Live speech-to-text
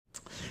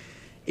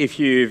If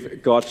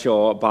you've got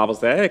your Bibles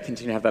there,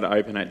 continue to have that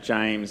open at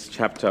James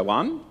chapter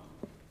 1.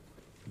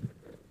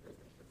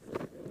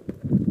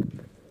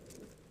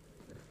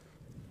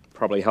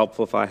 Probably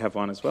helpful if I have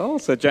one as well.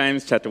 So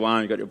James chapter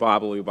 1, you've got your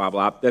Bible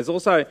up. There's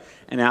also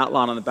an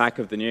outline on the back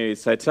of the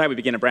news. So today we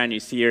begin a brand new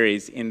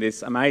series in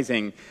this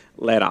amazing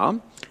letter,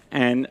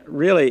 and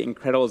really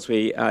incredible as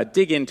we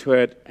dig into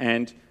it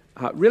and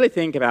really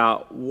think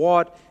about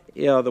what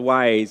are the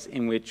ways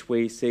in which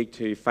we seek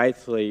to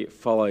faithfully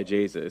follow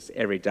Jesus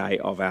every day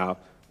of our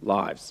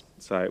lives.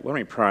 So why don't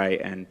we pray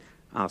and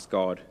ask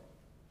God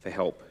for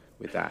help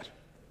with that.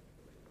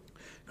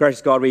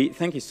 Gracious God, we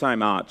thank you so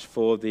much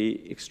for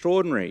the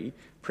extraordinary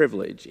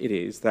privilege it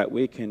is that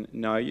we can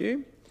know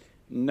you,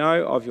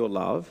 know of your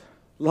love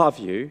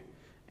you,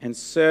 and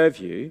serve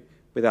you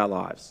with our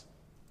lives.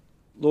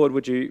 Lord,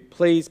 would you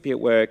please be at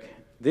work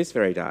this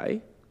very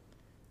day,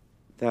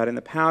 that in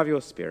the power of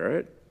your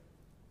Spirit,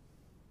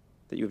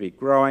 that you would be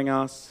growing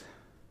us,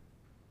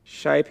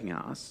 shaping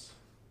us,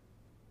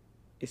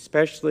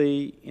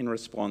 especially in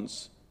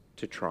response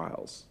to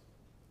trials.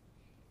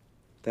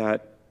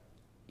 That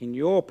in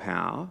your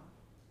power,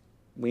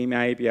 we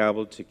may be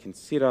able to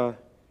consider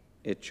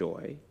it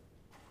joy,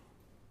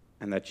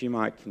 and that you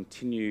might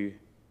continue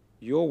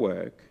your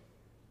work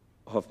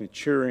of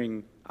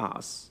maturing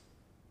us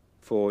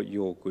for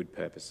your good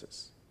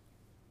purposes.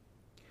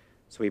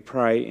 So we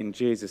pray in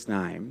Jesus'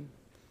 name,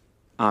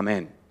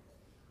 Amen.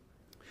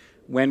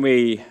 When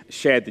we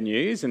shared the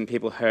news and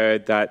people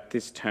heard that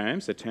this term,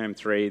 so term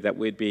 3, that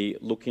we'd be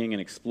looking and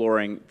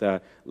exploring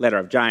the letter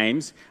of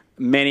James,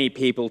 many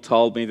people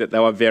told me that they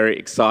were very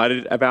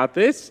excited about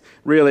this,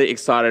 really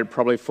excited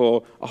probably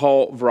for a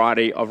whole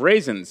variety of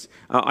reasons.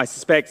 I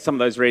suspect some of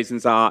those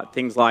reasons are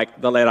things like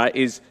the letter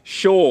is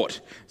short,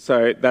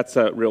 so that's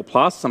a real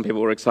plus. Some people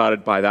were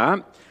excited by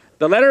that.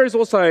 The letter is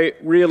also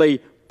really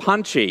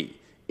punchy.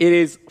 It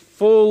is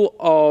full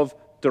of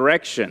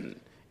direction.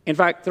 In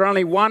fact, there are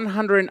only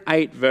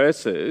 108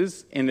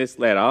 verses in this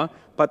letter,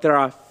 but there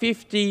are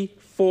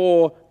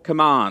 54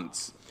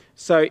 commands.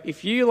 So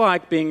if you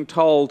like being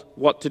told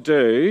what to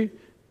do,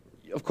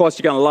 of course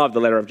you're going to love the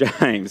letter of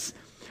James.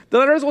 The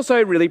letter is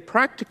also really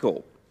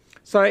practical.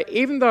 So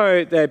even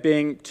though there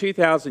being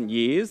 2,000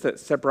 years that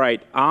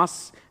separate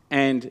us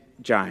and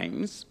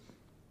James,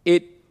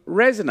 it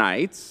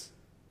resonates,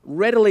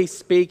 readily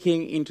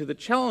speaking into the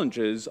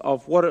challenges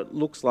of what it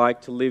looks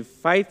like to live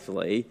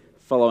faithfully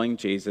following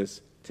Jesus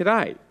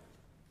today.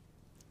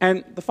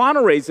 And the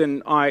final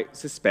reason I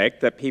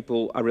suspect that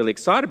people are really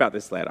excited about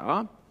this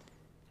letter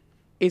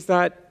is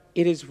that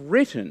it is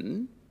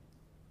written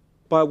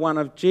by one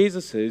of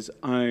Jesus'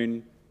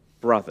 own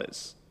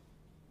brothers.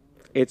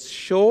 It's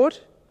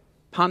short,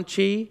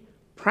 punchy,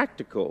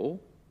 practical,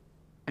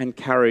 and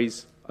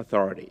carries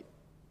authority.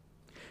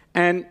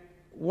 And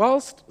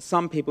whilst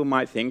some people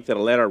might think that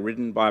a letter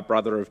written by a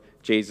brother of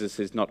Jesus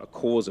is not a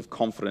cause of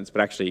confidence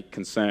but actually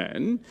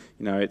concern,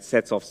 it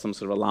sets off some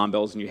sort of alarm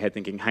bells in your head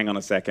thinking, hang on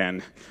a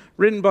second,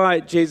 written by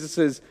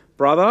Jesus'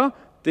 brother,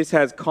 this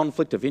has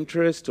conflict of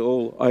interest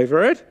all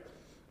over it.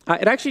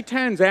 It actually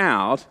turns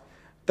out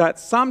that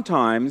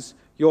sometimes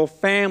your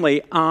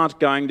family aren't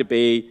going to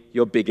be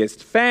your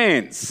biggest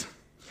fans.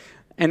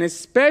 And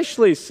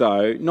especially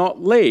so,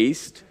 not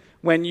least,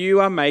 when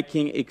you are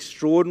making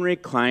extraordinary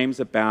claims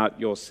about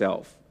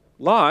yourself.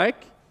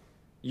 Like,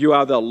 you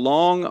are the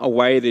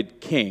long-awaited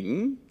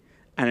king,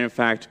 and in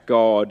fact,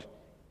 God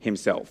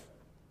himself.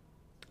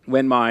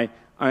 When my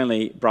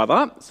only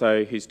brother,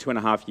 so who's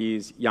 2.5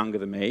 years younger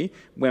than me,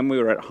 when we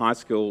were at high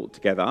school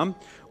together,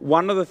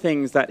 one of the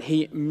things that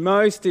he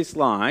most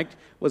disliked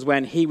was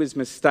when he was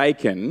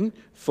mistaken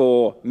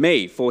for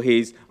me, for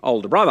his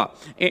older brother.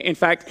 In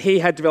fact, he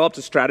had developed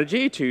a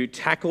strategy to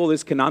tackle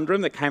this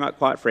conundrum that came up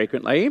quite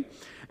frequently,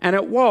 and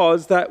it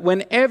was that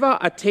whenever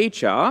a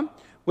teacher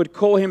would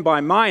call him by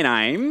my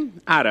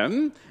name,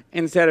 Adam,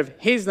 instead of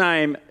his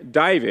name,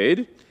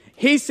 David,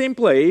 he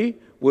simply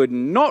would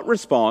not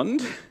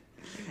respond,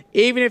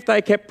 even if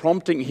they kept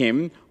prompting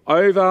him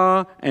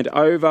over and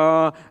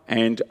over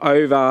and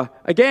over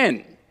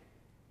again.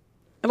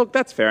 And look,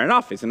 that's fair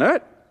enough, isn't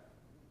it?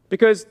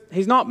 Because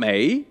he's not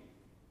me,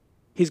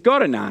 he's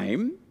got a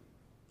name,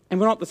 and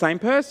we're not the same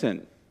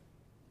person.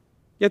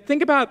 Yet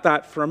think about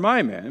that for a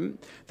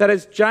moment, that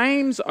as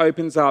James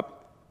opens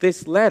up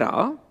this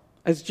letter,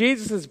 as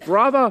Jesus'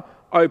 brother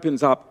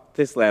opens up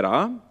this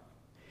letter,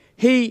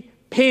 he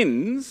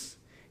pins,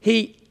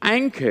 he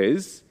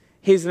anchors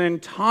his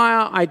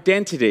entire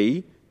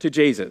identity to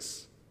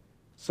Jesus.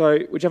 So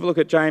would you have a look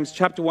at James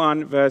chapter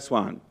 1, verse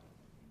 1. It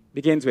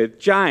begins with,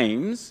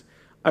 James,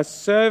 a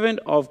servant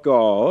of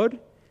God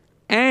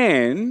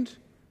and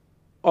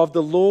of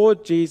the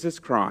Lord Jesus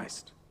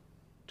Christ,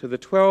 to the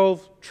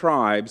 12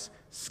 tribes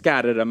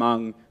scattered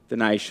among the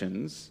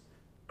nations,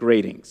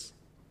 greetings.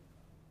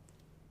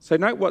 So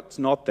note what's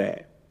not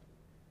there.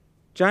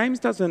 James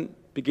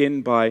doesn't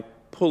begin by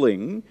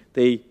pulling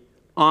the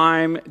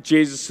I'm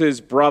Jesus'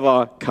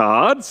 brother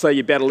card, so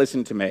you better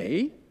listen to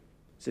me. He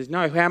says,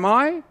 no, who am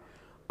I?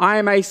 I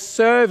am a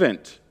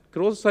servant.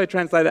 Could also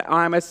translate that,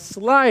 I am a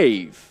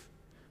slave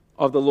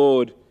of the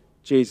Lord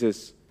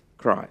Jesus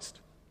Christ.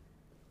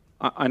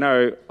 I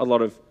know a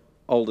lot of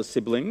older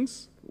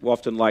siblings who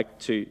often like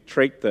to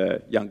treat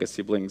the younger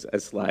siblings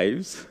as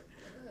slaves,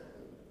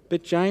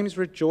 but James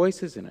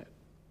rejoices in it.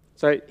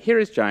 So here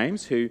is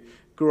James, who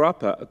grew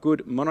up a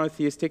good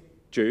monotheistic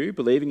Jew,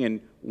 believing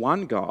in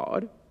one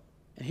God,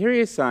 and here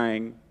he is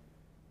saying,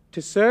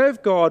 to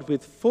serve God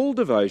with full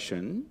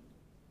devotion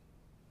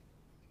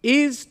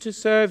is to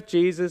serve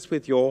Jesus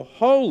with your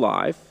whole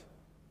life,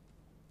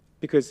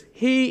 because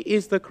he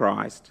is the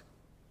Christ,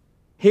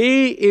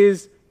 he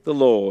is the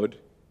Lord,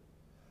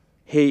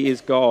 he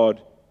is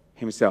God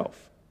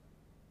himself.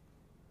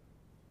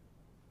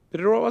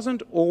 But it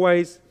wasn't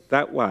always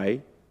that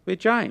way with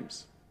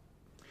James.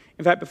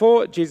 In fact,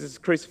 before Jesus'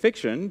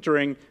 crucifixion,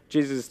 during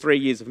Jesus' 3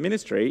 years of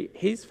ministry,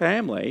 his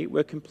family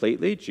were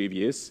completely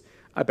dubious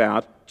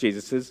about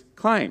Jesus'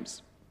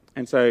 claims.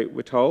 And so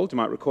we're told, you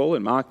might recall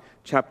in Mark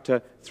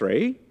chapter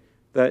 3,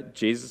 that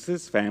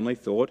Jesus' family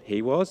thought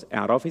he was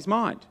out of his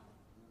mind.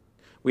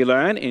 We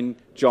learn in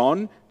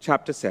John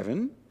chapter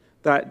 7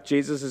 that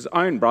Jesus'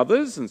 own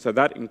brothers, and so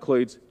that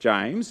includes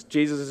James,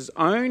 Jesus'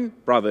 own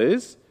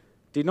brothers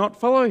did not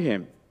follow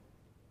him.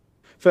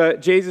 For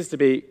Jesus to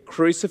be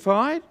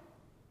crucified,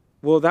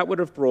 well, that would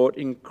have brought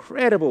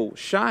incredible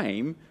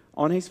shame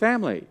on his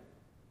family.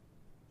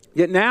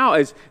 Yet now,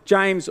 as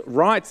James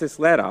writes this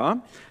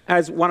letter,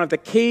 as one of the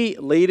key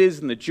leaders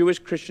in the Jewish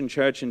Christian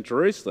church in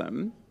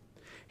Jerusalem,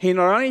 he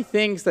not only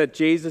thinks that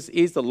Jesus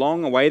is the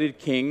long-awaited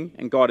king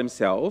and God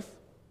himself,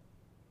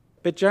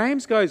 but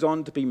James goes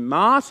on to be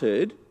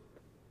martyred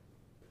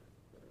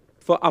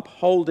for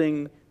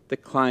upholding the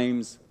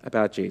claims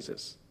about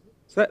Jesus.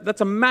 So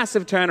that's a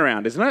massive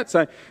turnaround, isn't it?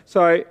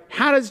 So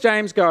how does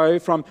James go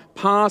from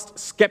past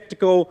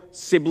sceptical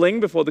sibling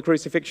before the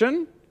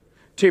crucifixion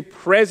to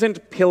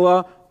present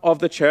pillar of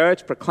the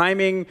church,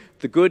 proclaiming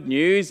the good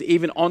news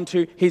even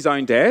onto his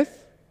own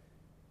death?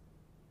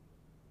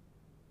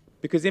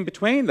 Because in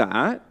between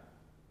that,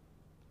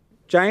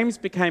 James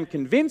became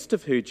convinced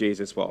of who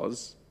Jesus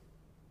was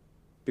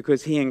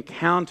because he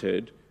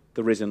encountered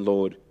the risen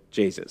Lord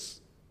Jesus.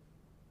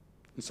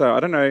 And so I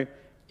don't know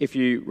if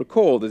you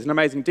recall, there's an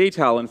amazing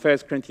detail in 1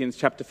 Corinthians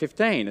chapter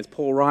 15, as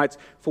Paul writes,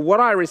 "For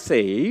what I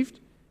received,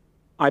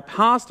 I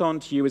passed on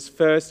to you as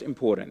first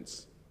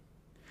importance,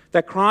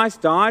 that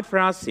Christ died for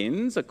our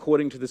sins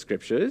according to the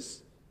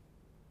Scriptures,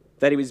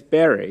 that he was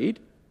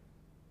buried,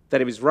 that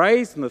he was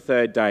raised on the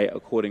third day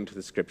according to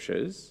the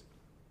Scriptures,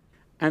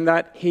 and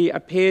that he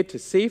appeared to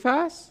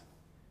Cephas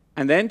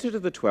and then to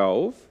the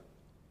 12.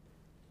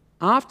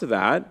 After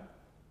that,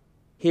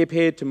 he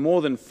appeared to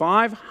more than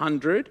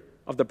 500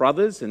 of the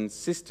brothers and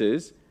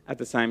sisters at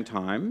the same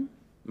time,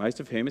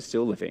 most of whom are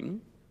still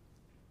living,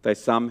 though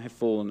some have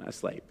fallen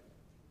asleep.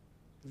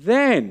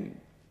 Then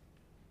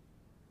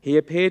he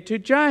appeared to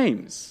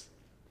James,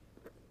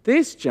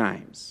 this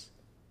James,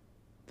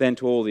 then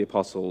to all the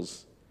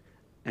apostles,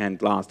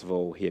 and last of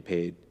all, he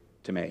appeared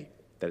to me."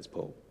 That is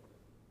Paul.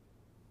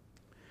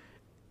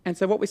 And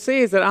so what we see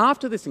is that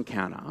after this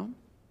encounter,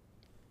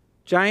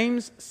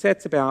 James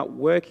sets about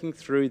working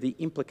through the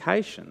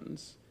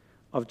implications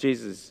of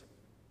Jesus'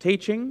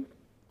 teaching,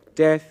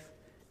 death,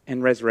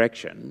 and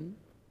resurrection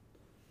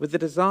with the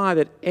desire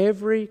that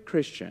every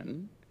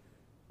Christian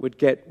would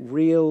get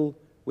real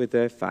with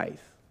their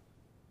faith.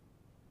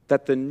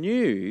 That the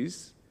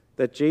news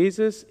that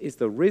Jesus is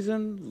the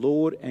risen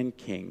Lord and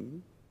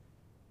King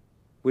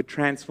would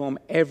transform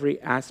every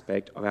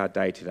aspect of our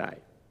day-to-day.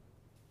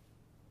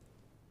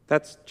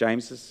 That's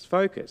James's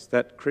focus,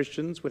 that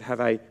Christians would have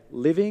a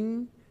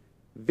living,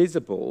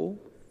 visible,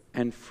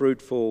 and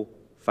fruitful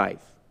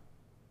faith.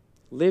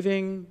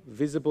 Living,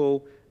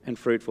 visible, and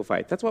fruitful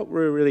faith. That's what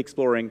we're really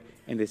exploring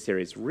in this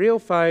series, real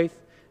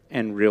faith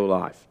and real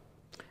life.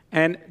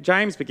 And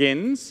James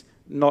begins,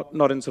 not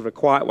in sort of a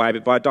quiet way,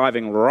 but by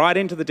diving right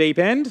into the deep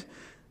end,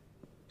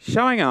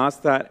 showing us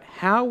that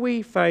how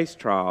we face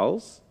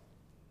trials,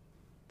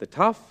 the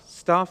tough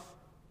stuff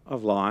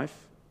of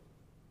life,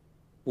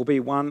 will be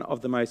one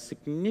of the most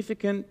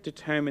significant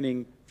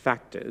determining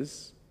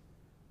factors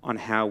on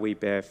how we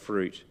bear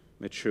fruit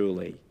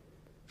maturely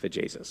for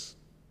Jesus.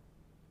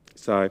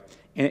 So,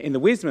 in the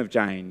wisdom of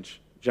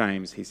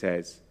James, he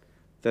says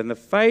that in the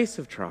face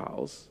of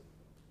trials,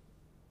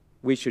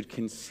 we should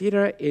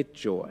consider it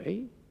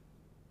joy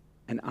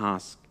and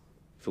ask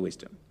for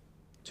wisdom.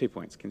 2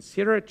 points.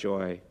 Consider it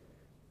joy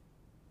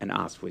and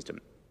ask for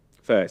wisdom.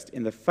 First,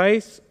 in the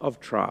face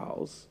of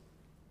trials,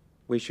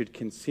 we should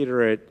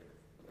consider it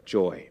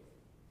joy.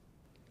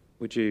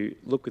 Would you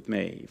look with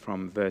me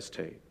from verse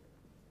 2?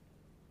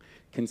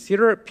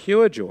 "Consider it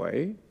pure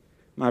joy,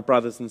 my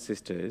brothers and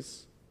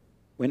sisters,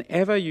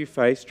 whenever you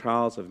face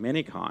trials of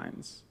many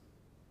kinds,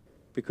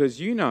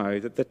 because you know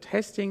that the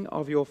testing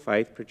of your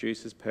faith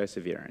produces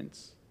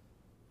perseverance.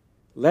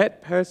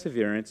 Let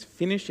perseverance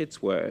finish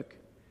its work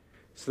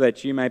so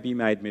that you may be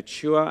made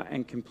mature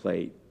and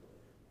complete,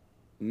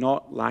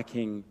 not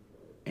lacking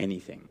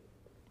anything."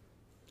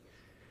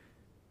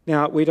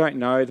 Now, we don't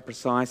know the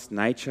precise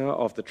nature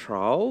of the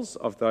trials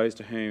of those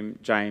to whom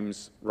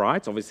James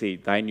writes. Obviously,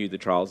 they knew the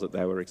trials that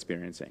they were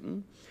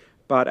experiencing.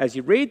 But as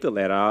you read the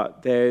letter,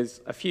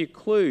 there's a few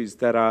clues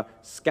that are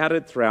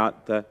scattered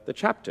throughout the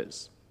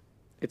chapters.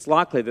 It's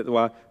likely that they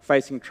were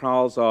facing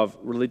trials of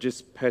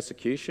religious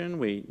persecution.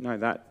 We know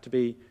that to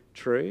be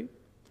true.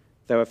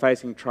 They were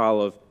facing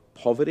trial of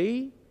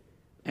poverty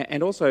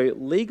and also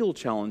legal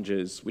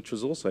challenges, which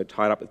was also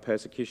tied up with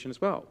persecution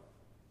as well.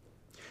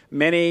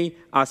 Many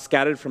are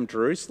scattered from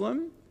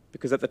Jerusalem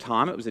because at the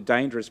time it was a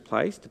dangerous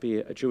place to be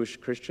a Jewish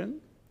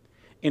Christian.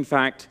 In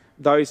fact,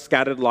 those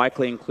scattered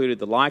likely included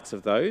the likes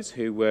of those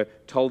who were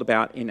told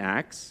about in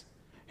Acts,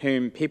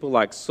 whom people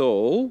like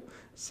Saul,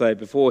 so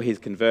before his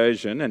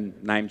conversion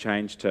and name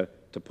change to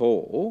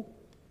Paul,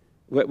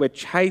 were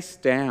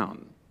chased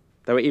down.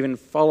 They were even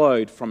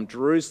followed from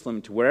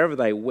Jerusalem to wherever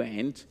they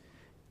went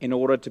in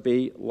order to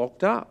be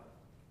locked up.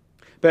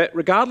 But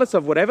regardless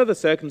of whatever the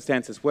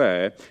circumstances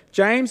were,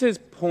 James's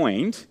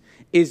point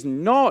is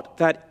not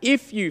that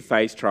if you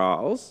face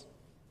trials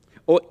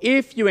or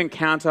if you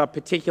encounter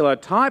particular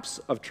types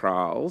of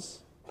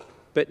trials,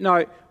 but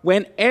no,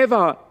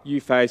 whenever you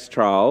face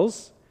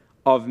trials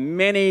of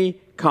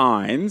many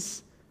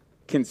kinds,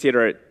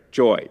 consider it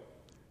joy.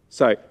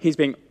 So he's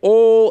being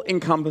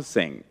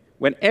all-encompassing.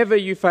 Whenever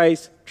you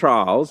face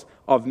trials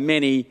of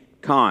many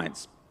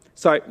kinds.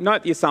 So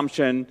note the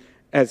assumption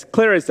as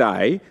clear as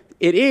day.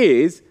 It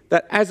is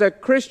that as a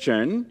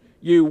Christian,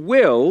 you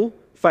will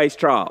face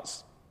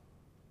trials.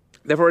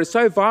 Therefore, it is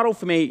so vital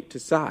for me to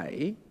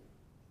say,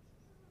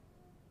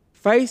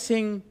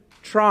 facing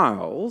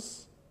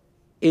trials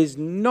is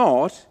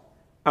not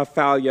a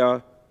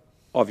failure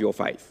of your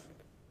faith.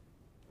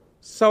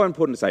 So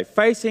important to say,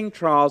 facing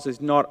trials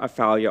is not a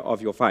failure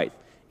of your faith.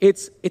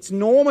 It's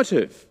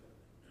normative.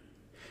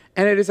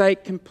 And it is a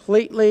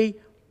completely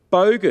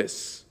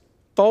bogus,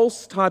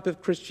 false type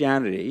of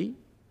Christianity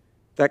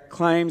that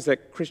claims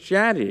that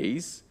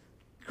Christians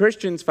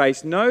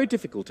face no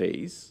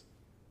difficulties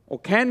or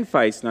can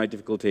face no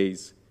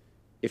difficulties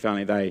if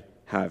only they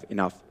have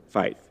enough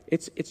faith.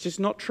 It's just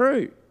not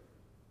true.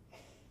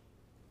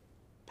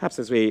 Perhaps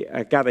as we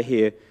gather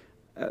here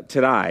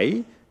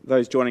today,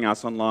 those joining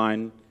us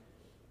online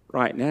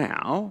right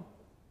now,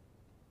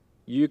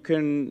 you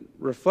can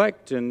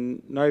reflect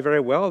and know very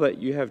well that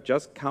you have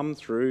just come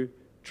through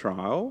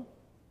trial,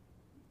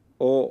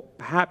 or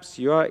perhaps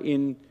you are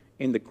in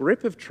the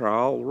grip of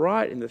trial,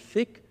 right in the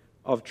thick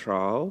of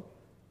trial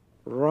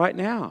right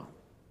now.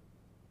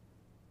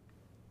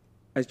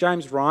 As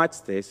James writes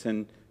this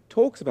and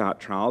talks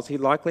about trials, he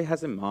likely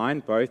has in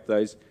mind both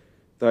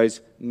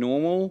those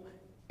normal,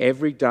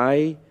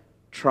 everyday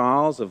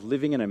trials of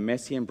living in a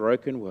messy and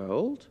broken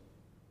world,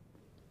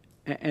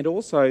 and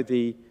also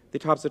the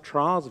types of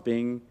trials of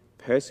being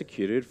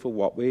persecuted for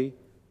what we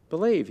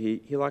believe.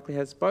 He likely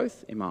has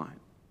both in mind.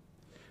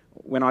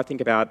 When I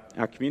think about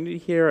our community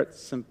here at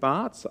St.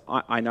 Bart's,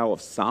 I know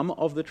of some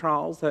of the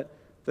trials that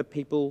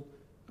people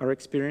are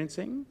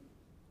experiencing,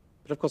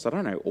 but of course I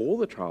don't know all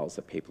the trials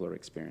that people are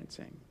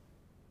experiencing.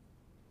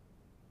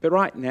 But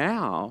right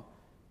now,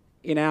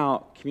 in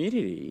our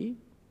community,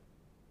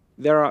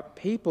 there are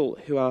people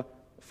who are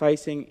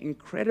facing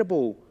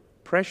incredible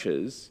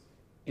pressures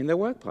in their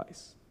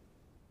workplace.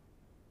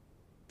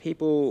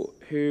 People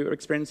who are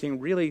experiencing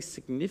really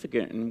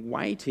significant and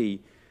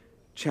weighty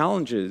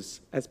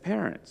challenges as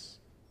parents.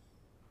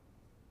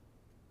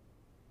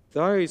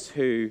 Those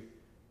who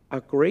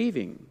are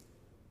grieving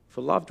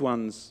for loved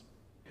ones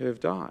who have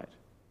died.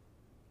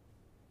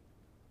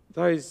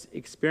 Those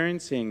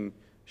experiencing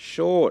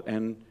short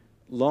and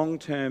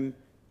long-term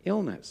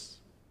illness.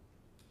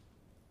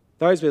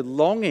 Those with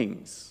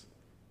longings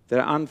that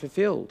are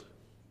unfulfilled.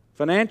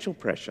 Financial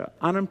pressure,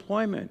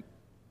 unemployment.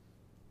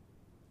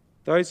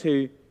 Those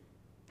who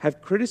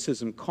have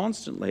criticism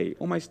constantly,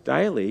 almost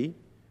daily,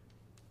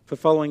 for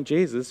following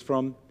Jesus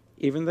from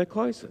even the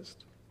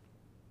closest.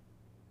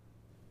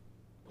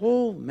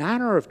 All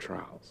manner of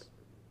trials.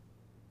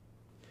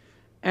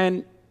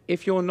 And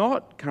if you're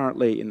not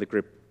currently in the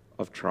grip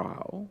of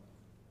trial,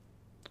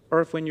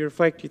 or if when you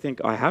reflect you think,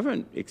 I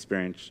haven't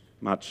experienced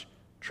much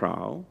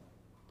trial,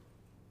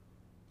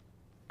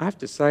 I have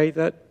to say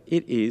that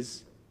it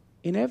is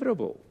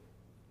inevitable.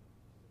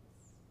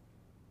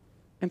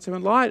 And so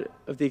in light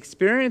of the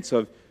experience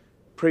of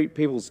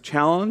people's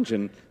challenge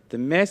and the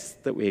mess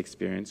that we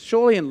experience,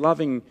 surely in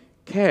loving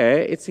care,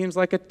 it seems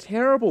like a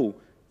terrible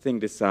thing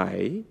to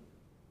say,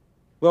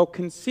 well,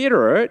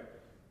 consider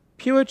it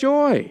pure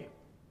joy.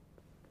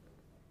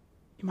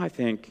 You might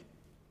think,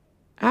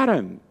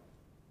 Adam,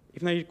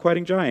 even though you're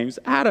quoting James,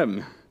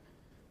 Adam,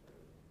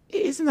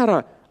 isn't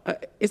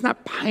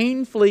that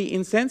painfully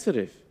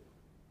insensitive?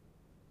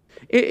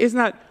 Isn't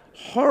that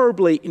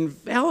horribly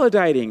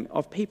invalidating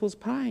of people's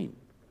pain?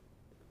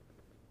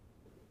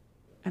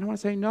 And I want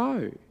to say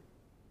no.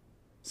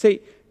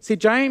 See,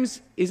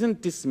 James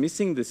isn't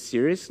dismissing the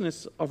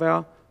seriousness of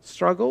our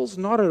struggles,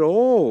 not at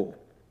all.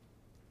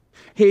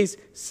 He's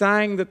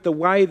saying that the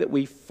way that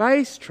we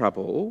face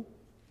trouble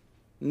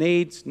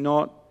needs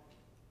not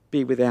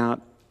be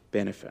without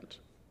benefit.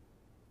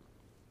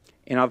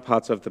 In other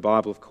parts of the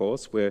Bible, of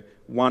course, we're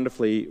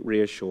wonderfully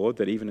reassured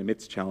that even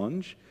amidst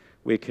challenge,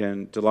 we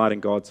can delight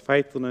in God's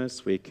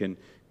faithfulness, we can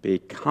be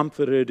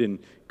comforted in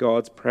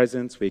God's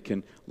presence, we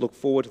can look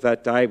forward to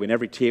that day when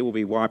every tear will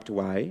be wiped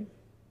away.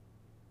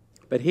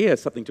 But here,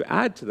 something to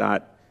add to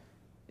that,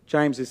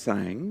 James is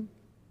saying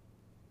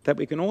that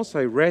we can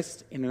also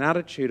rest in an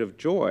attitude of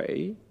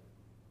joy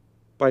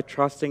by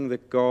trusting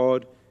that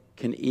God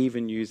can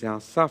even use our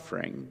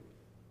suffering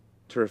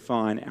to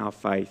refine our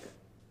faith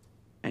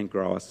and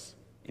grow us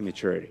in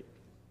maturity.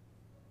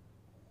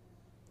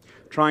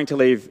 Trying to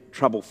live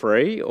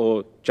trouble-free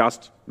or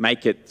just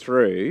make it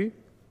through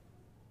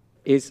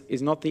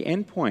is not the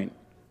end point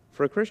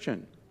for a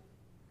Christian.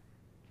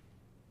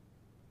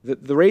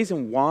 The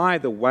reason why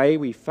the way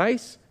we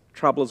face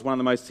trouble is one of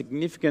the most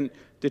significant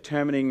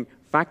determining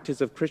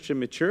factors of Christian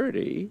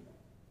maturity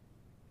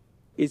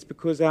is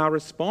because our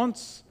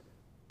response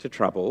to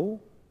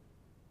trouble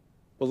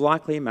will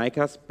likely make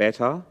us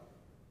better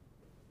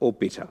or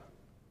bitter.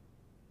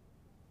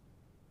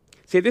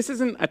 See, this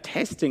isn't a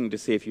testing to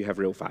see if you have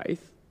real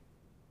faith.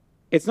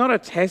 It's not a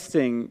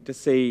testing to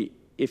see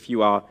if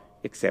you are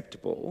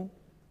acceptable,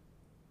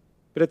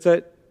 but it's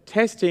a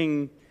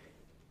testing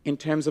in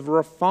terms of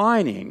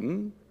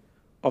refining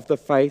of the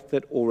faith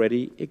that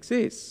already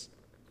exists.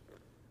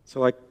 So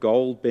like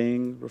gold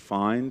being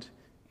refined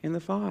in the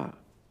fire.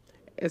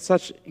 It's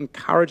such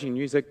encouraging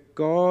news that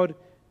God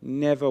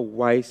never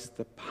wastes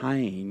the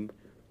pain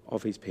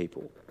of his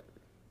people.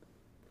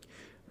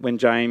 When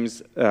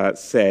James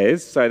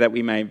says, so that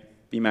we may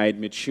be made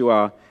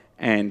mature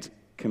and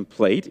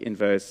complete in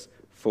verse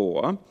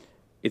 4,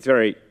 it's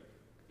very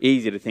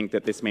easy to think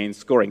that this means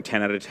scoring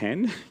 10 out of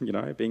 10,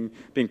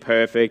 being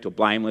perfect or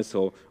blameless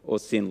or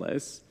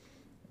sinless.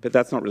 But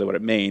that's not really what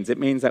it means. It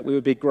means that we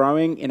would be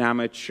growing in our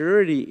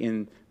maturity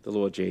in the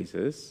Lord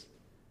Jesus,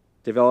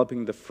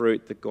 developing the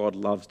fruit that God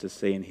loves to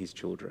see in his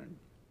children.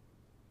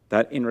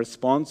 That in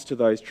response to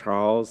those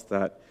trials,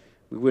 that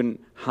we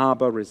wouldn't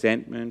harbour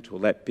resentment or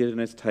let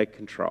bitterness take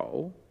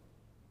control,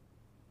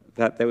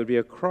 that there would be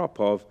a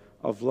crop of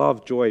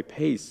love, joy,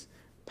 peace,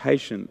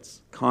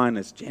 patience,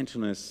 kindness,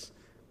 gentleness,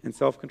 and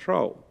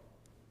self-control.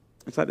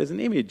 It's like there's an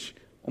image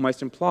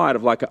almost implied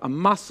of like a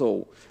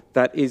muscle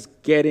that is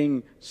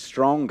getting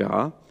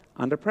stronger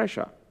under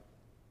pressure.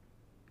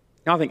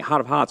 Now, I think heart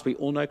of hearts, we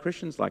all know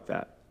Christians like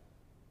that.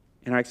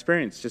 In our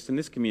experience, just in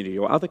this community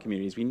or other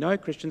communities, we know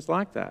Christians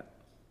like that.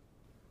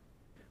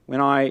 When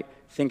I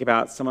think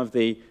about some of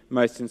the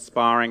most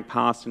inspiring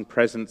past and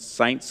present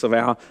saints of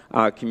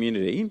our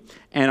community,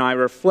 and I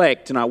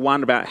reflect and I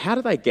wonder about how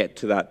do they get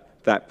to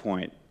that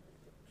point,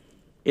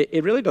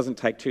 it really doesn't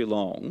take too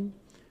long.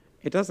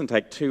 It doesn't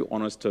take too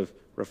honest of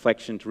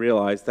reflection to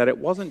realise that it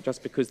wasn't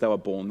just because they were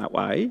born that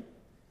way.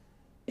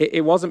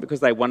 It wasn't because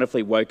they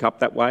wonderfully woke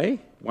up that way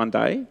one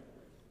day.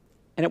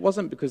 And it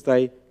wasn't because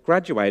they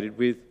graduated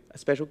with a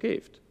special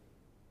gift.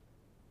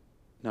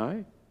 No.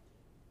 I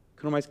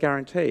can almost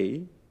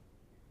guarantee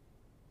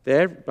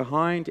that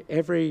behind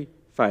every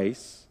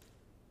face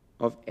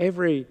of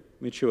every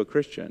mature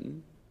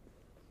Christian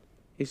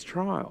is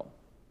trial.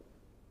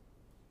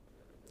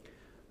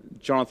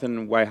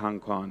 Jonathan Wei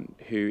Hung Kwan,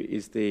 who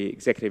is the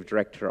executive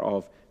director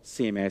of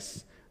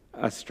CMS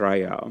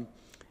Australia,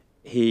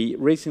 he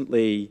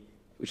recently,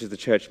 which is the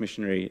Church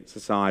Missionary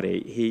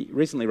Society, he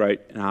recently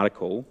wrote an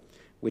article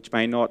which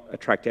may not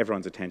attract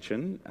everyone's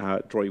attention,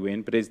 draw you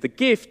in, but is the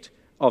gift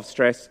of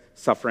stress,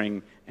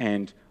 suffering,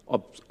 and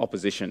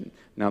opposition.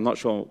 Now, I'm not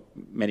sure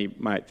many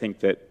might think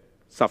that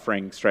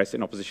suffering, stress,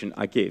 and opposition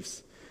are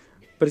gifts.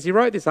 But as he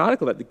wrote this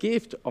article that the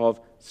gift of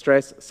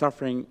stress,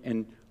 suffering,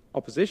 and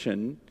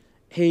opposition,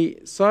 he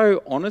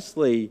so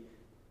honestly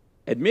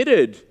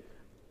admitted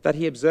that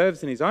he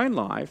observes in his own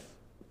life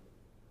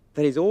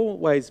that he's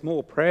always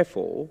more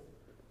prayerful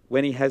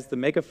when he has the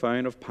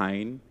megaphone of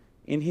pain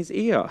in his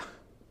ear.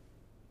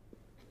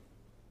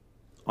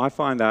 I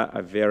find that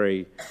a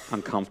very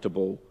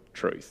uncomfortable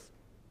truth.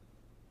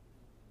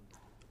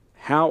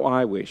 How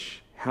I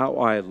wish, how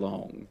I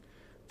long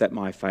that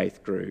my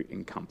faith grew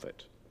in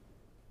comfort.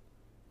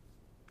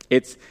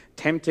 It's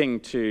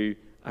tempting to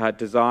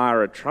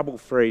desire a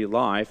trouble-free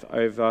life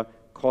over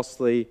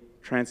costly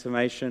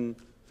transformation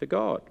for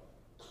God.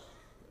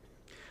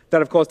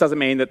 That, of course, doesn't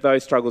mean that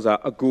those struggles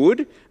are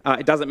good.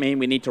 It doesn't mean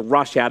we need to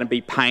rush out and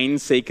be pain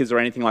seekers or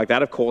anything like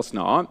that. Of course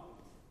not.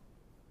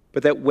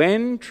 But that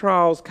when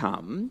trials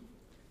come,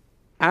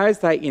 as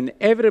they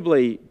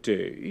inevitably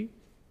do,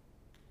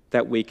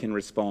 that we can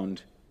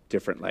respond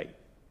differently.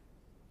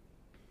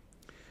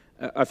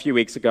 A few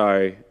weeks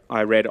ago,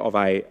 I read of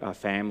a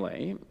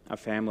family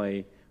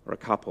or a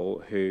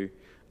couple who,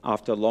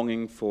 after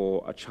longing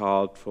for a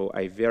child for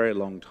a very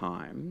long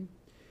time,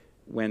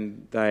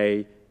 when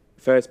their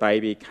first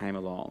baby came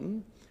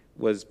along,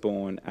 was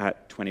born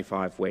at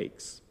 25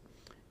 weeks.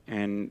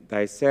 And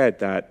they said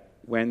that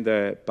when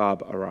the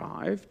bub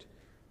arrived,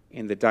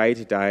 in the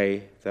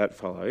day-to-day that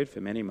followed for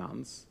many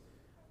months,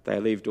 they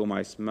lived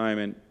almost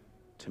moment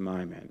to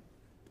moment.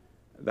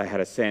 They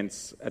had a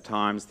sense at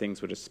times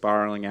things were just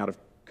spiralling out of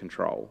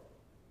control.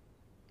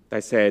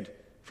 They said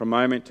from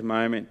moment to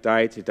moment,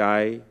 day to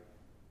day,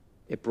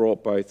 it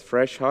brought both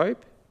fresh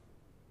hope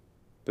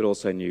but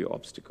also new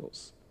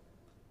obstacles.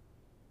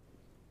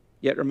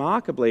 Yet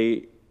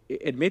remarkably,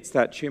 amidst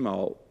that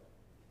tumult,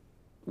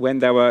 when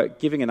they were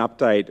giving an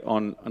update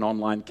on an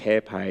online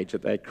care page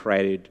that they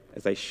created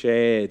as they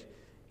shared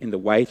in the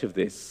weight of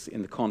this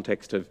in the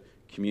context of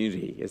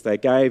community, as they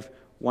gave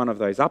one of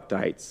those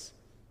updates,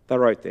 they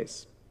wrote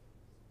this: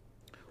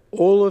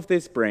 "All of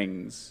this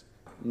brings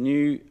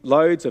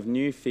loads of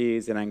new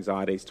fears and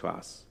anxieties to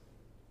us,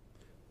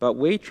 but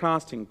we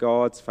trust in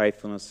God's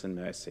faithfulness and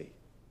mercy.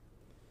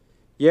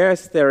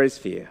 Yes, there is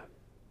fear,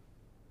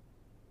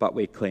 but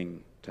we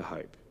cling to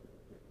hope."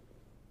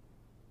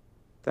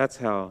 That's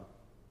how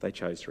they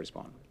chose to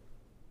respond.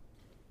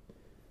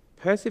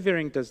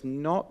 Persevering does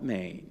not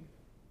mean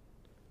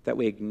that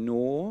we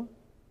ignore,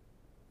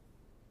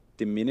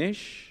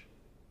 diminish,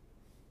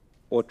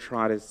 or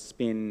try to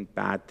spin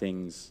bad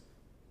things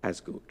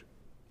as good.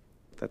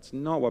 That's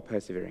not what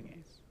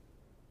persevering is.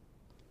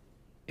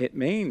 It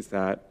means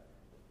that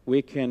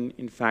we can,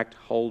 in fact,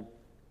 hold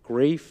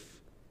grief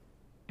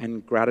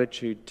and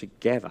gratitude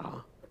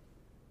together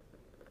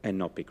and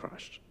not be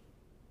crushed.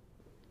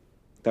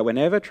 That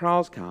whenever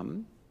trials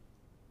come,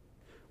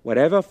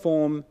 whatever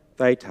form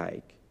they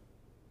take,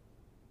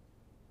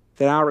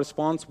 that our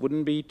response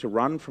wouldn't be to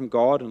run from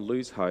God and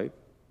lose hope,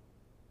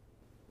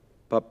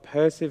 but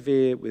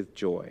persevere with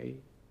joy,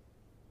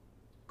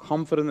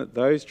 confident that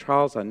those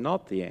trials are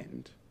not the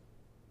end,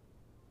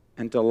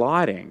 and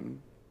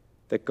delighting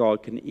that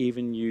God can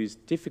even use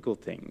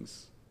difficult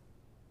things,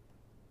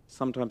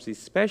 sometimes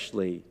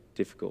especially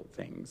difficult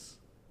things,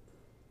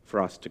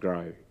 for us to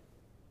grow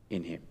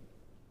in Him.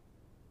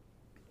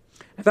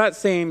 If that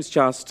seems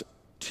just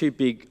too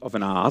big of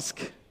an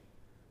ask,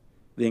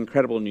 the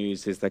incredible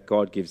news is that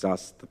God gives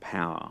us the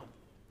power.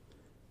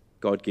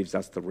 God gives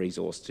us the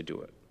resource to do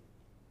it.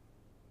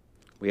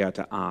 We are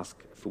to ask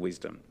for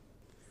wisdom.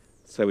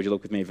 So would you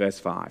look with me, verse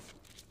 5.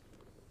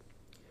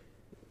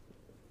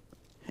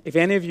 "If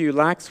any of you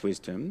lacks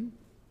wisdom,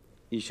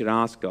 you should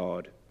ask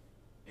God,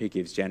 who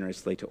gives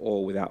generously to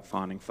all without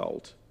finding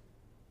fault,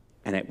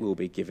 and it will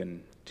be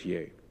given to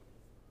you."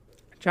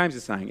 James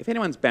is saying, if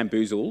anyone's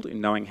bamboozled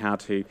in knowing how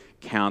to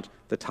count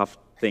the tough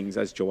things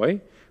as joy,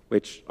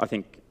 which I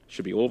think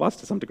should be all of us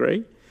to some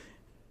degree,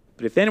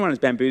 but if anyone is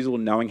bamboozled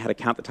in knowing how to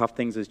count the tough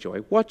things as joy,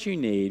 what you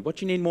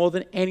need more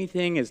than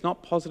anything is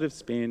not positive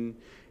spin,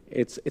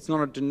 it's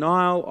not a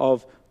denial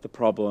of the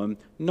problem,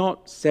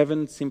 not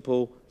 7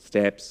 simple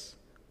steps.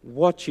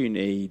 What you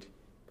need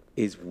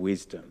is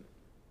wisdom.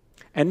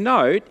 And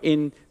note,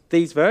 in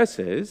these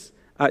verses,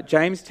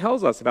 James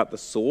tells us about the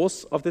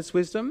source of this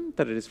wisdom,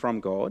 that it is from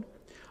God,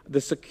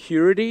 the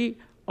security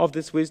of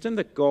this wisdom,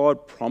 that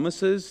God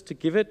promises to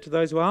give it to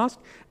those who ask,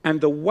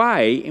 and the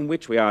way in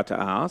which we are to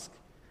ask.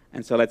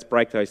 And so let's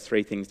break those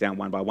 3 things down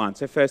one by one.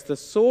 So first, the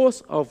source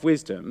of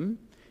wisdom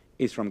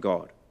is from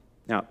God.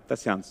 Now, that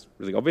sounds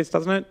really obvious,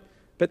 doesn't it?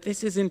 But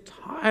this is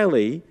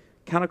entirely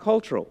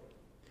countercultural.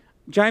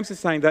 James is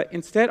saying that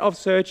instead of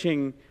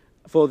searching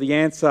for the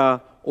answer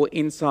or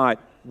insight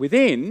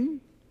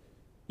within,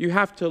 you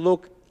have to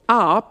look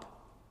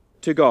up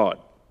to God.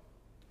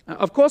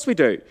 Of course we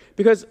do,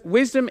 because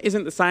wisdom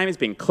isn't the same as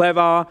being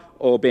clever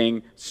or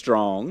being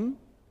strong,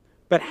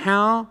 but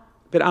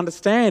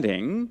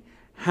understanding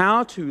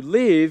how to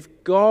live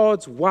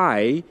God's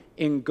way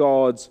in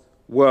God's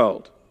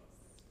world.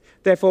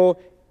 Therefore,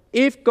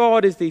 if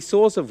God is the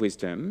source of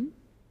wisdom,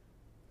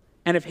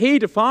 and if He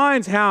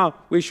defines how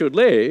we should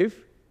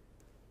live,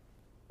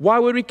 why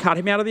would we cut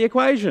Him out of the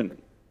equation?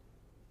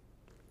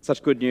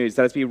 Such good news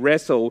that as we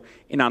wrestle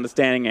in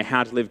understanding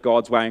how to live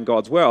God's way in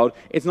God's world,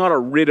 it's not a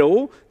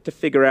riddle to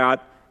figure out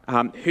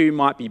who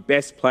might be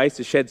best placed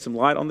to shed some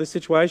light on this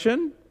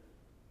situation.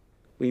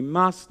 We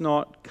must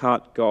not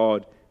cut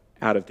God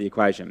out of the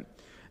equation.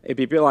 It'd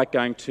be a bit like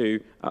going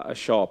to a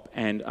shop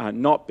and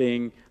not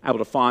being able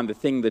to find the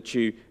thing that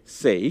you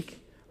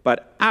seek,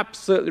 but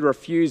absolutely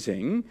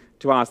refusing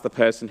to ask the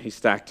person who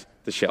stacked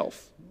the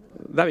shelf.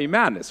 That'd be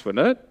madness,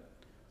 wouldn't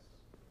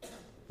it?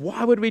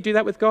 Why would we do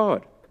that with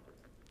God?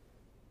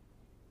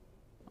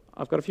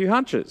 I've got a few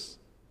hunches.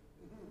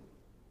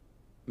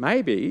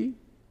 Maybe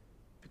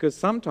because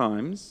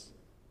sometimes,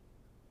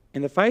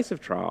 in the face of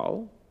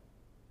trial,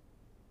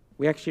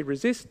 we actually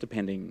resist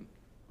depending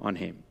on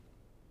Him.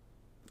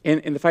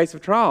 In the face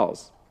of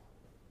trials,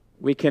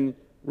 we can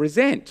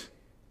resent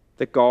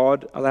that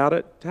God allowed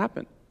it to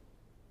happen.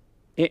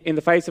 In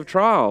the face of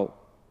trial,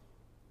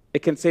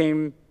 it can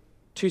seem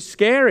too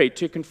scary,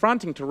 too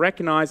confronting to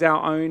recognise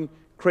our own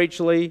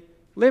creaturely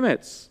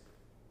limits.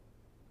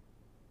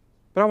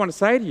 But I want to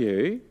say to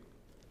you,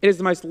 it is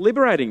the most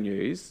liberating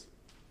news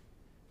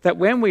that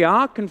when we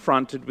are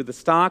confronted with the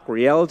stark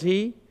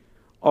reality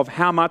of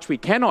how much we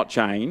cannot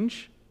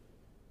change,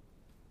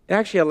 it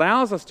actually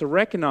allows us to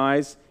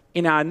recognise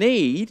in our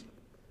need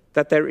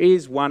that there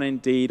is one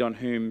indeed on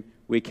whom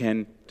we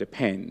can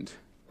depend,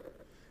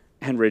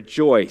 and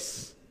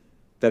rejoice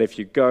that if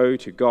you go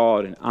to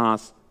God and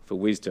ask for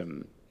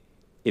wisdom,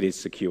 it is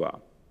secure.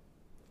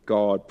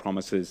 God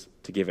promises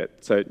to give it.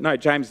 So no,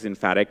 James is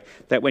emphatic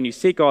that when you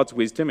seek God's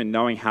wisdom and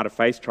knowing how to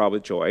face trial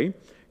with joy,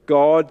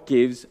 God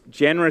gives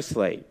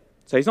generously.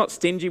 So he's not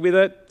stingy with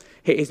it.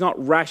 He's not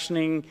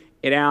rationing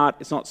it out.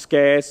 It's not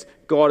scarce.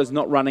 God is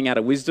not running out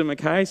of wisdom,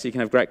 okay? So you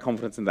can have great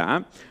confidence in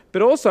that.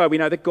 But also we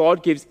know that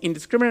God gives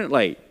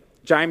indiscriminately.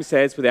 James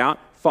says, without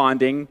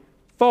finding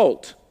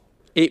fault,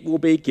 it will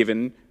be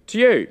given to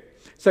you.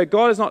 So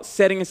God is not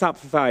setting us up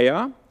for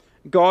failure.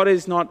 God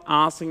is not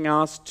asking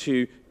us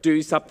to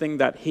do something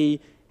that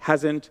he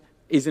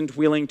isn't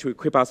willing to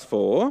equip us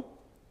for.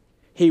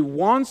 He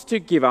wants to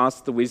give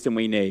us the wisdom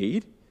we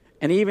need,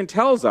 and he even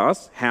tells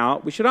us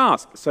how we should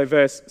ask. So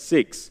verse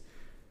 6,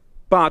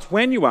 but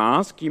when you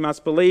ask, you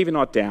must believe and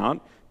not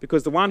doubt,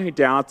 because the one who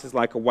doubts is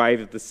like a wave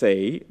of the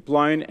sea,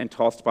 blown and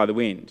tossed by the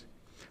wind.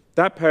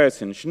 That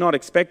person should not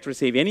expect to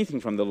receive anything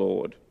from the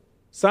Lord.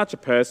 Such a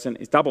person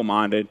is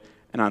double-minded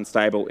and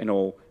unstable in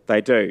all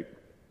they do.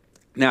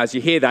 Now, as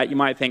you hear that, you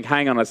might think,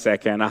 hang on a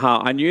second,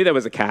 I knew there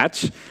was a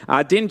catch.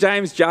 Didn't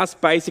James just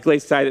basically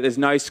say that there's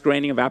no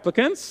screening of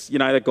applicants? You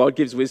know, that God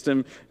gives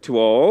wisdom to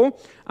all.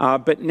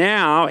 But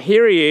now,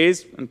 here he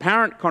is, in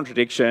apparent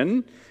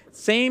contradiction,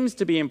 seems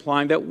to be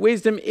implying that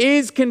wisdom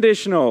is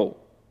conditional,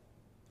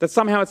 that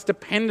somehow it's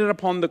dependent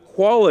upon the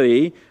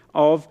quality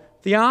of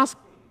the ask.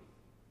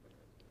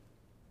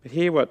 But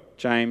hear what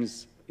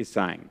James is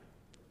saying.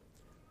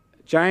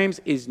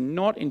 James is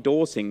not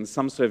endorsing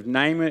some sort of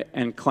name it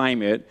and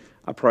claim it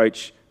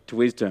approach to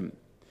wisdom.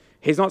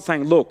 He's not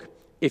saying, look,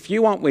 if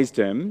you want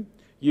wisdom,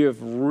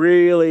 you've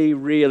really,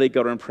 really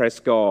got to impress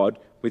God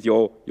with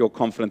your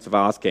confidence of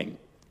asking.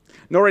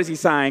 Nor is he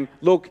saying,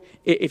 look,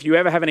 if you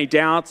ever have any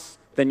doubts,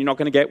 then you're not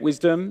going to get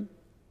wisdom.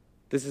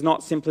 This is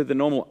not simply the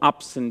normal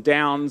ups and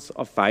downs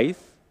of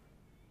faith.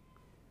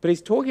 But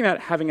he's talking about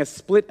having a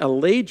split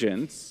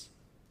allegiance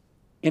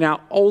in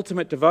our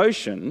ultimate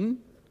devotion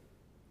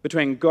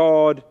between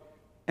God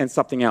and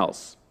something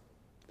else.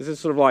 This is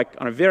sort of like,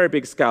 on a very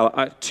big scale,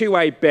 a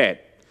two-way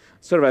bet,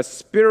 sort of a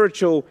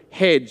spiritual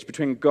hedge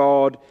between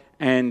God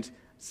and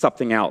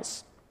something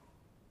else.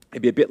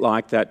 It'd be a bit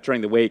like that during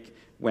the week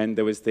when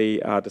there was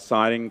the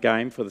deciding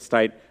game for the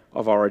state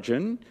of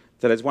origin,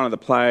 that as one of the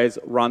players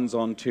runs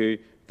onto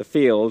the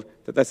field,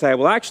 that they say,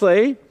 well,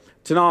 actually,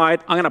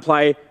 tonight I'm going to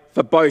play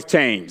for both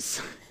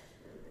teams.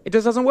 It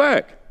just doesn't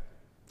work.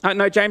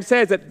 No, James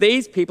says that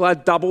these people are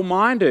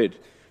double-minded.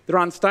 They're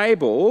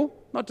unstable,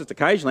 not just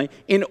occasionally,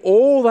 in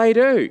all they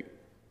do.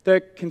 They're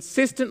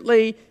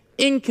consistently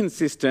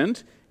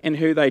inconsistent in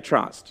who they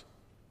trust,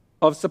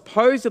 of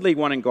supposedly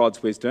wanting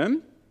God's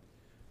wisdom,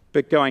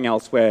 but going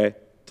elsewhere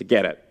to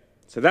get it.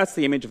 So that's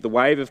the image of the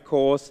wave, of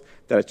course,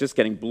 that is just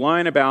getting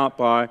blown about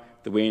by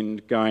the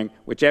wind, going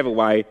whichever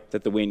way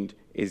that the wind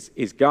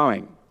is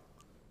going.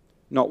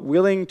 Not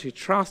willing to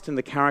trust in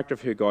the character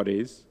of who God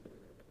is,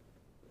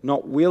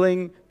 not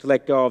willing to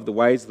let go of the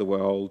ways of the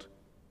world,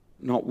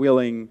 not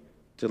willing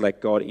to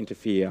let God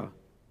interfere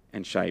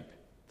and shape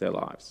their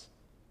lives.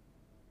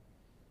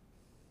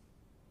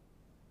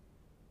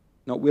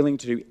 Not willing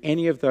to do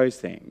any of those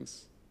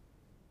things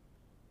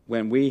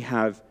when we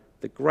have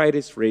the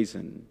greatest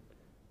reason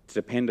to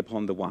depend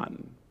upon the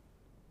one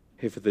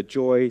who, for the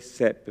joy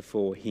set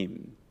before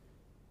him,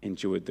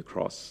 endured the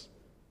cross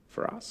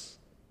for us.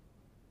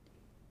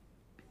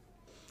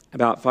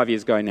 About 5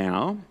 years ago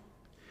now,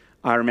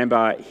 I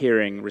remember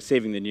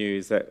receiving the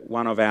news that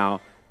one of our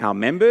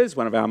members,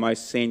 one of our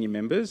most senior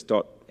members,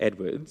 Dot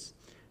Edwards,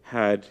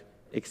 had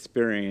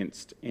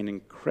experienced an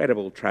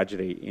incredible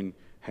tragedy in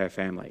her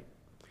family.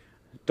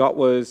 Dot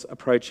was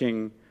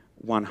approaching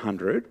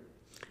 100,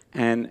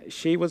 and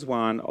she was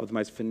one of the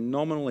most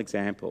phenomenal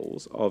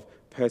examples of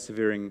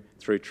persevering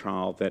through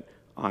trial that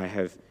I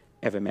have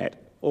ever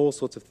met. All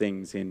sorts of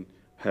things in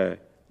her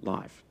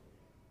life.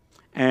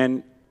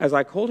 And as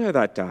I called her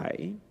that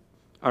day,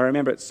 I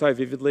remember it so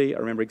vividly. I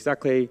remember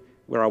exactly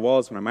where I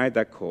was when I made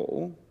that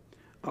call.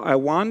 I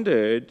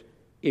wondered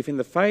if in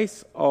the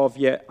face of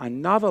yet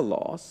another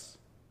loss,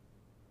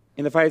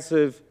 in the face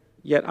of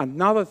yet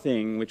another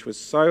thing which was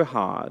so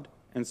hard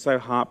and so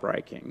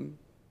heartbreaking,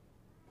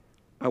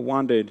 I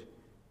wondered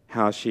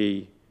how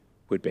she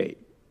would be.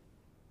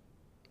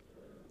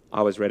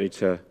 I was ready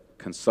to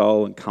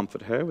console and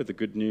comfort her with the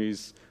good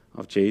news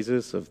of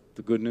Jesus, of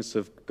the goodness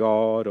of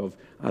God, of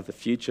the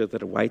future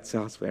that awaits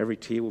us where every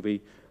tear will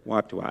be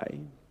wiped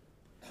away.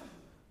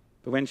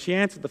 But when she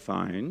answered the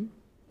phone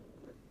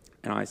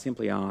and I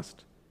simply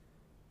asked,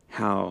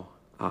 "How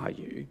are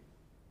you?"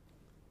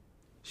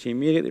 she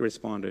immediately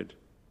responded,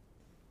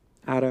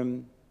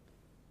 "Adam,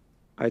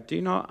 I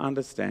do not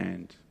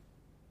understand,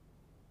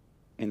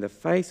 in the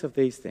face of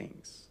these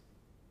things,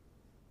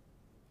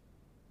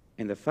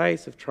 in the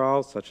face of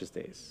trials such as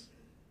this,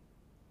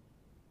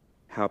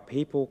 how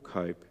people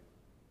cope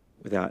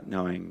without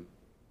knowing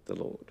the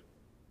Lord."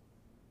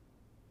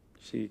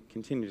 She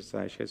continued to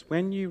say, she goes,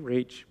 "When you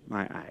reach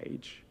my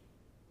age,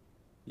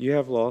 you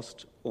have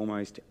lost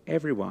almost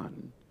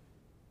everyone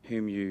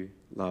whom you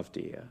love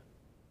dear,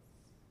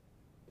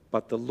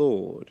 but the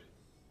Lord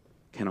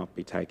cannot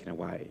be taken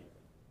away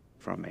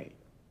from me."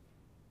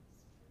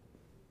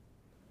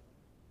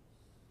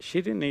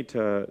 she didn't need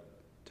to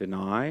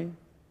deny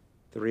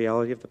the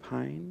reality of the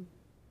pain.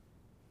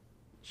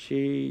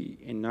 She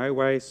in no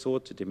way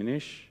sought to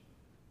diminish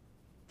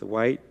the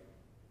weight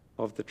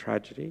of the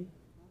tragedy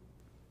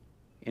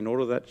in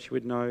order that she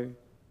would know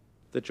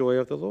the joy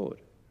of the Lord.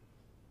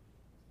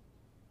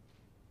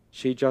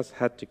 She just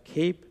had to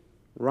keep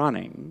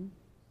running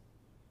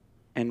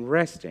and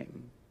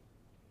resting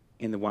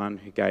in the one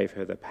who gave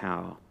her the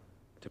power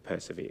to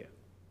persevere.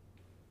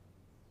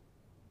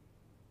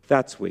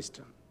 That's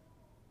wisdom.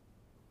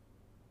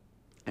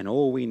 And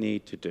all we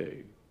need to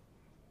do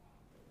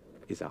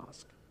is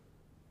ask.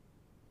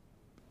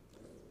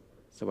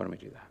 So why don't we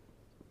do that?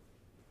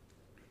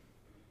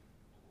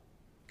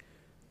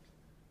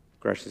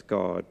 Gracious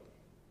God,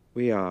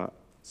 we are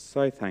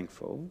so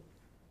thankful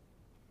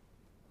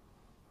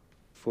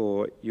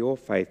for your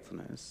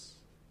faithfulness,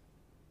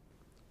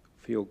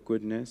 for your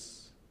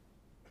goodness,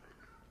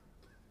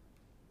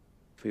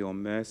 for your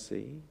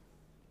mercy,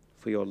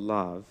 for your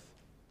love,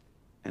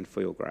 and for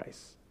your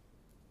grace.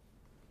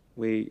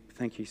 We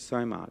thank you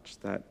so much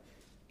that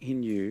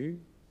in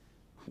you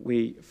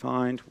we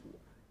find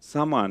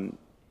someone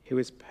who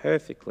is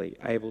perfectly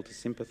able to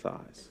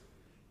sympathise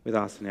with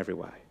us in every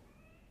way.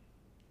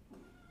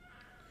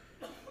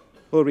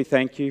 Lord, we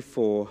thank you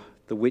for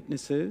the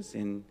witnesses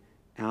in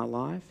our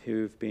life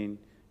who have been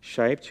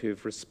shaped, who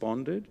have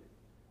responded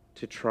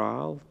to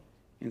trial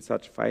in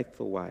such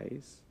faithful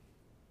ways,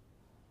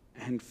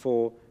 and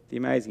for the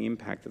amazing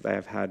impact that they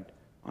have had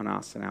on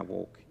us and our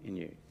walk in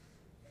you.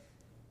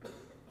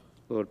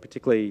 Lord,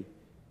 particularly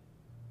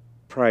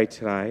pray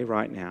today,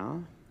 right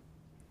now,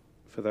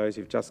 for those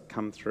who've just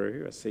come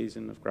through a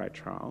season of great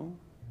trial,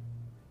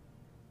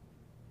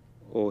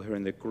 or who are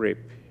in the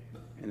grip,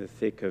 in the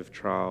thick of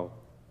trial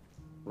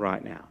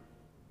right now.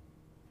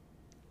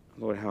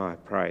 Lord, how I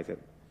pray that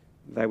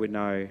they would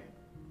know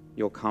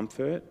your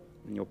comfort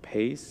and your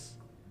peace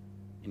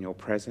in your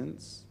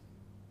presence.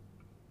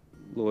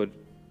 Lord,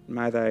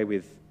 may they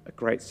with a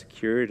great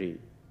security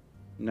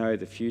know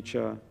the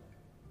future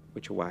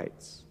which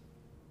awaits.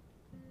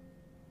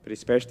 But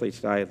especially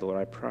today, Lord,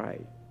 I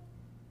pray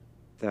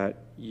that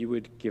you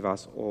would give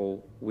us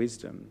all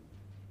wisdom,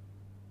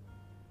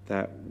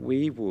 that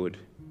we would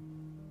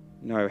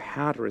know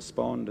how to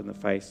respond in the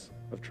face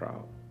of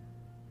trial,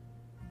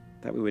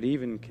 that we would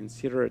even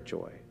consider it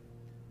joy,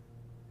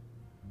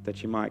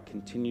 that you might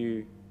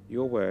continue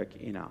your work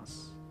in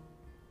us,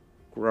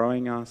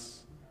 growing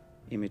us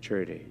in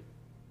maturity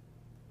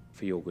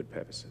for your good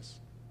purposes.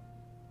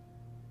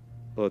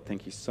 Lord,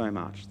 thank you so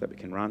much that we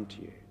can run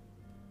to you.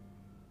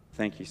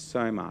 Thank you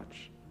so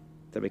much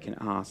that we can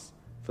ask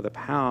for the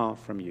power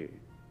from you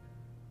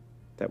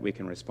that we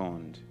can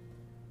respond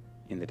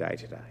in the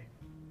day-to-day.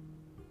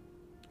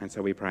 And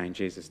so we pray in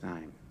Jesus'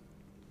 name.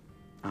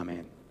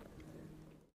 Amen.